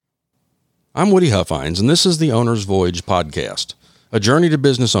I'm Woody Huffines, and this is the Owner's Voyage podcast, a journey to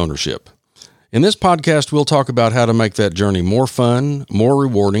business ownership. In this podcast, we'll talk about how to make that journey more fun, more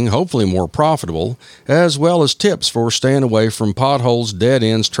rewarding, hopefully more profitable, as well as tips for staying away from potholes, dead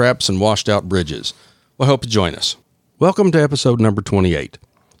ends, traps, and washed-out bridges. We hope you join us. Welcome to episode number 28,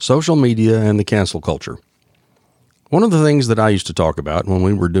 Social Media and the Cancel Culture. One of the things that I used to talk about when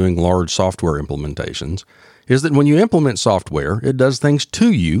we were doing large software implementations is that when you implement software, it does things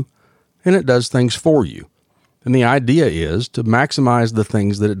to you, and it does things for you. And the idea is to maximize the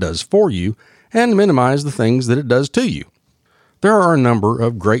things that it does for you and minimize the things that it does to you. There are a number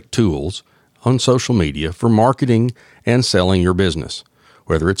of great tools on social media for marketing and selling your business.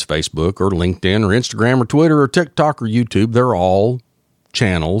 Whether it's Facebook or LinkedIn or Instagram or Twitter or TikTok or YouTube, they're all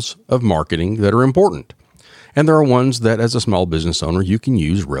channels of marketing that are important. And there are ones that as a small business owner you can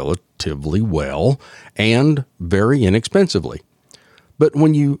use relatively well and very inexpensively. But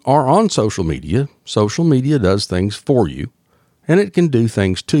when you are on social media does things for you, and it can do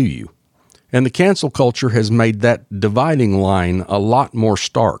things to you. And the cancel culture has made that dividing line a lot more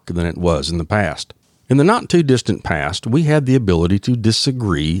stark than it was in the past. In the not too distant past, we had the ability to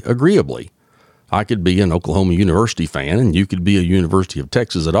disagree agreeably. I could be an Oklahoma University fan, and you could be a University of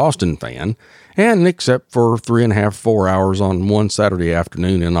Texas at Austin fan, and except for 3.5-4 hours on one Saturday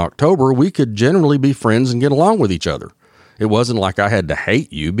afternoon in October, we could generally be friends and get along with each other. It wasn't like I had to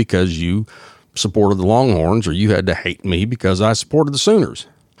hate you because you supported the Longhorns or you had to hate me because I supported the Sooners.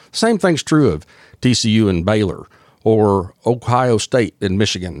 Same thing's true of TCU and Baylor or Ohio State and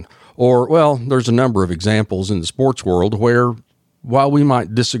Michigan. Or, well, there's a number of examples in the sports world where, while we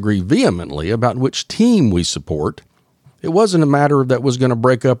might disagree vehemently about which team we support, it wasn't a matter that was going to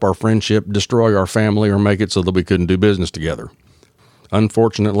break up our friendship, destroy our family, or make it so that we couldn't do business together.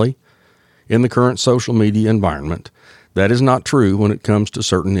 Unfortunately, in the current social media environment, that is not true when it comes to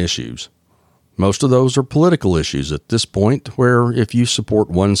certain issues. Most of those are political issues at this point, where if you support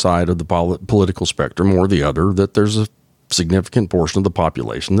one side of the political spectrum or the other, that there's a significant portion of the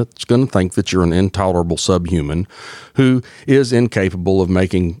population that's going to think that you're an intolerable subhuman who is incapable of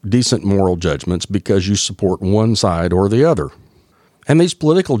making decent moral judgments because you support one side or the other. And these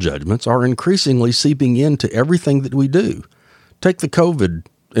political judgments are increasingly seeping into everything that we do. Take the COVID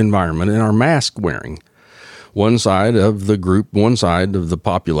environment and our mask wearing. One side of the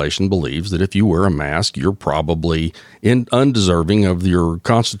population believes that if you wear a mask, you're probably undeserving of your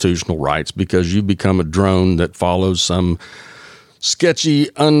constitutional rights because you become a drone that follows some sketchy,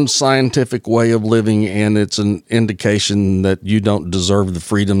 unscientific way of living, and it's an indication that you don't deserve the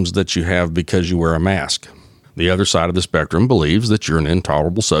freedoms that you have because you wear a mask. The other side of the spectrum believes that you're an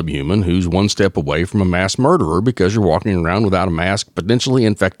intolerable subhuman who's one step away from a mass murderer because you're walking around without a mask, potentially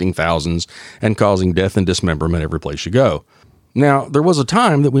infecting thousands and causing death and dismemberment every place you go. Now, there was a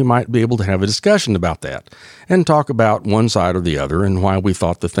time that we might be able to have a discussion about that and talk about one side or the other and why we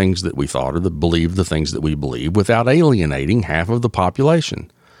thought the things that we thought or believed the things that we believe without alienating half of the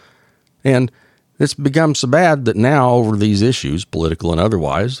population. And it's become so bad that now over these issues, political and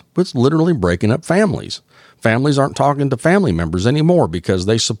otherwise, it's literally breaking up families. Families aren't talking to family members anymore because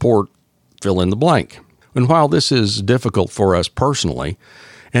they support fill in the blank. And while this is difficult for us personally,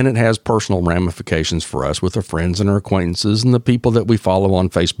 and it has personal ramifications for us with our friends and our acquaintances and the people that we follow on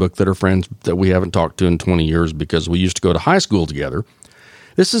Facebook that are friends that we haven't talked to in 20 years because we used to go to high school together,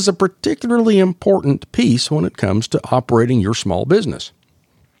 this is a particularly important piece when it comes to operating your small business.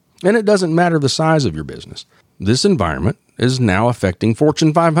 And it doesn't matter the size of your business. This environment is now affecting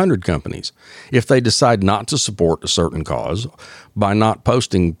Fortune 500 companies. If they decide not to support a certain cause by not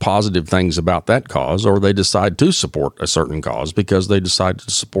posting positive things about that cause, or they decide to support a certain cause because they decide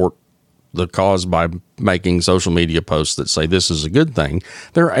to support the cause by making social media posts that say this is a good thing,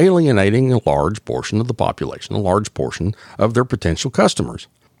 they're alienating a large portion of the population, a large portion of their potential customers.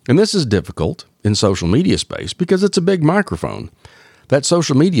 And this is difficult in social media space because it's a big microphone. That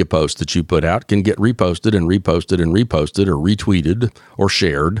social media post that you put out can get reposted and reposted and reposted or retweeted or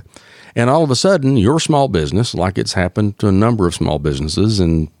shared. And all of a sudden, your small business, like it's happened to a number of small businesses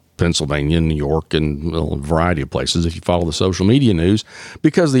in Pennsylvania, New York, and a variety of places if you follow the social media news,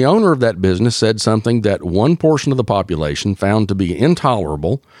 because the owner of that business said something that one portion of the population found to be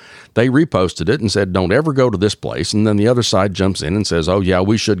intolerable. They reposted it and said, don't ever go to this place. And then the other side jumps in and says, oh, yeah,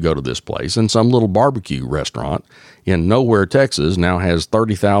 we should go to this place. And some little barbecue restaurant in nowhere, Texas, now has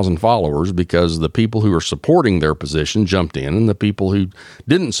 30,000 followers because the people who are supporting their position jumped in and the people who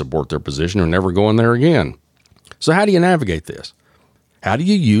didn't support their position are never going there again. So how do you navigate this? How do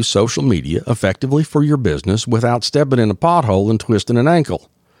you use social media effectively for your business without stepping in a pothole and twisting an ankle?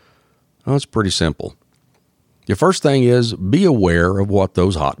 Well, it's pretty simple. The first thing is be aware of what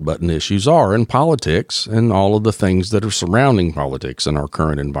those hot button issues are in politics, and all of the things that are surrounding politics in our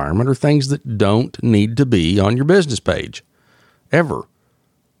current environment are things that don't need to be on your business page, ever,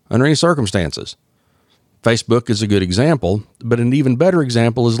 under any circumstances. Facebook is a good example, but an even better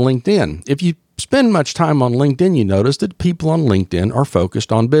example is LinkedIn. If you spend much time on LinkedIn, you notice that people on LinkedIn are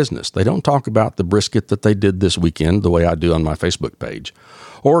focused on business. They don't talk about the brisket that they did this weekend the way I do on my Facebook page,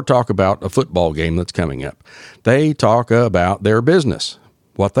 or talk about a football game that's coming up. They talk about their business,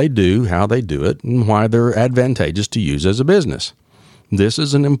 what they do, how they do it, and why they're advantageous to use as a business. This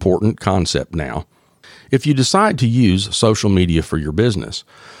is an important concept now. If you decide to use social media for your business,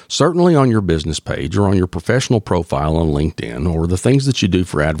 certainly on your business page or on your professional profile on LinkedIn or the things that you do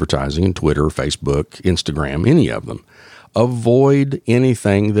for advertising in Twitter, Facebook, Instagram, any of them, avoid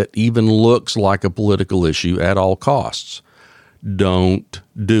anything that even looks like a political issue at all costs. Don't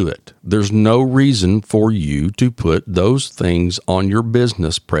do it. There's no reason for you to put those things on your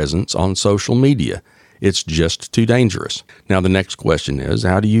business presence on social media. It's just too dangerous. Now, the next question is,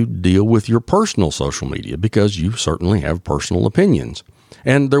 how do you deal with your personal social media? Because you certainly have personal opinions.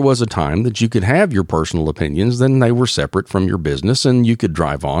 And there was a time that you could have your personal opinions, then they were separate from your business, and you could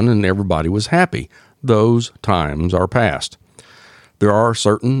drive on and everybody was happy. Those times are past. There are a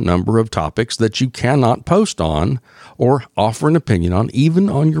certain number of topics that you cannot post on or offer an opinion on, even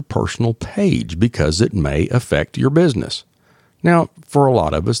on your personal page, because it may affect your business. Now, for a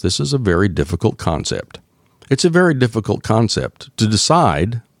lot of us, this is a very difficult concept. It's a very difficult concept to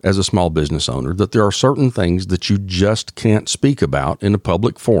decide as a small business owner that there are certain things that you just can't speak about in a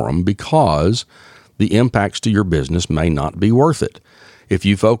public forum because the impacts to your business may not be worth it. If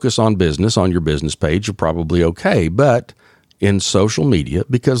you focus on business on your business page, you're probably okay, but in social media,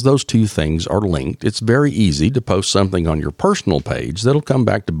 because those two things are linked, it's very easy to post something on your personal page that'll come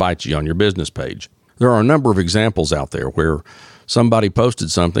back to bite you on your business page. There are a number of examples out there where somebody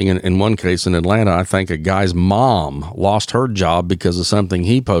posted something. In one case in Atlanta, I think a guy's mom lost her job because of something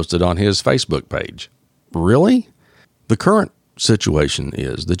he posted on his Facebook page. Really? The current situation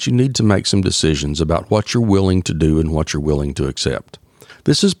is that you need to make some decisions about what you're willing to do and what you're willing to accept.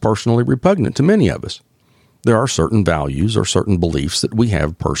 This is personally repugnant to many of us. There are certain values or certain beliefs that we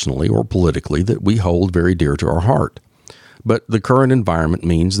have personally or politically that we hold very dear to our heart. But the current environment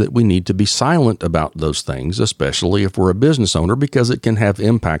means that we need to be silent about those things, especially if we're a business owner, because it can have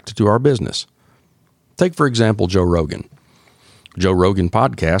impact to our business. Take, for example, Joe Rogan. Joe Rogan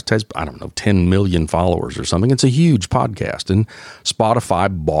podcast has, 10 million followers or something. It's a huge podcast, and Spotify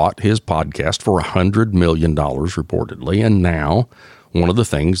bought his podcast for $100 million reportedly. And now one of the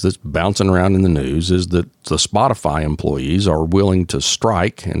things that's bouncing around in the news is that the Spotify employees are willing to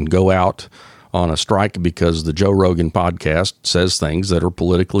strike and go out on a strike because the Joe Rogan podcast says things that are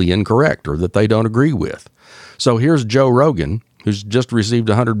politically incorrect or that they don't agree with. So here's Joe Rogan, who's just received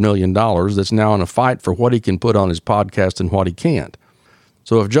 $100 million, that's now in a fight for what he can put on his podcast and what he can't.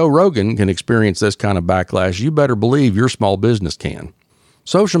 So if Joe Rogan can experience this kind of backlash, you better believe your small business can.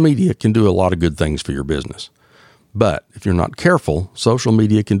 Social media can do a lot of good things for your business. But if you're not careful, social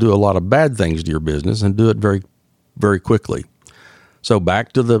media can do a lot of bad things to your business and do it very, very quickly. So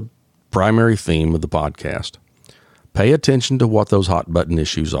back to the primary theme of the podcast. Pay attention to what those hot button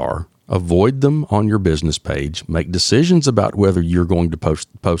issues are. Avoid them on your business page. Make decisions about whether you're going to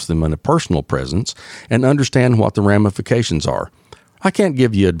post them in a personal presence, and understand what the ramifications are. I can't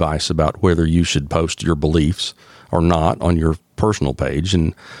give you advice about whether you should post your beliefs or not on your personal page.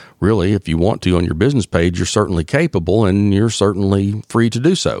 And really, if you want to on your business page, you're certainly capable and you're certainly free to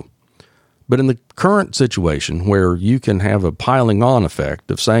do so. But in the current situation where you can have a piling on effect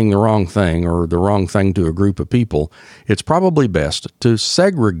of saying the wrong thing or the wrong thing to a group of people, it's probably best to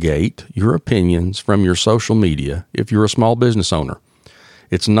segregate your opinions from your social media if you're a small business owner.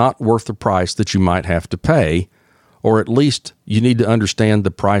 It's not worth the price that you might have to pay, or at least you need to understand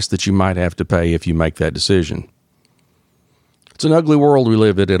the price that you might have to pay if you make that decision. It's an ugly world we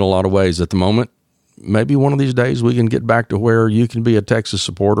live in a lot of ways at the moment. Maybe one of these days we can get back to where you can be a Texas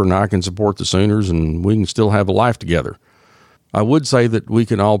supporter and I can support the Sooners and we can still have a life together. I would say that we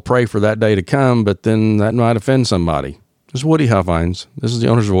can all pray for that day to come, but then that might offend somebody. This is Woody Huffines. This is the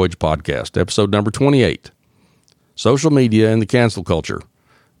Owner's Voyage Podcast, episode number 28. Social media and the cancel culture.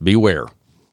 Beware.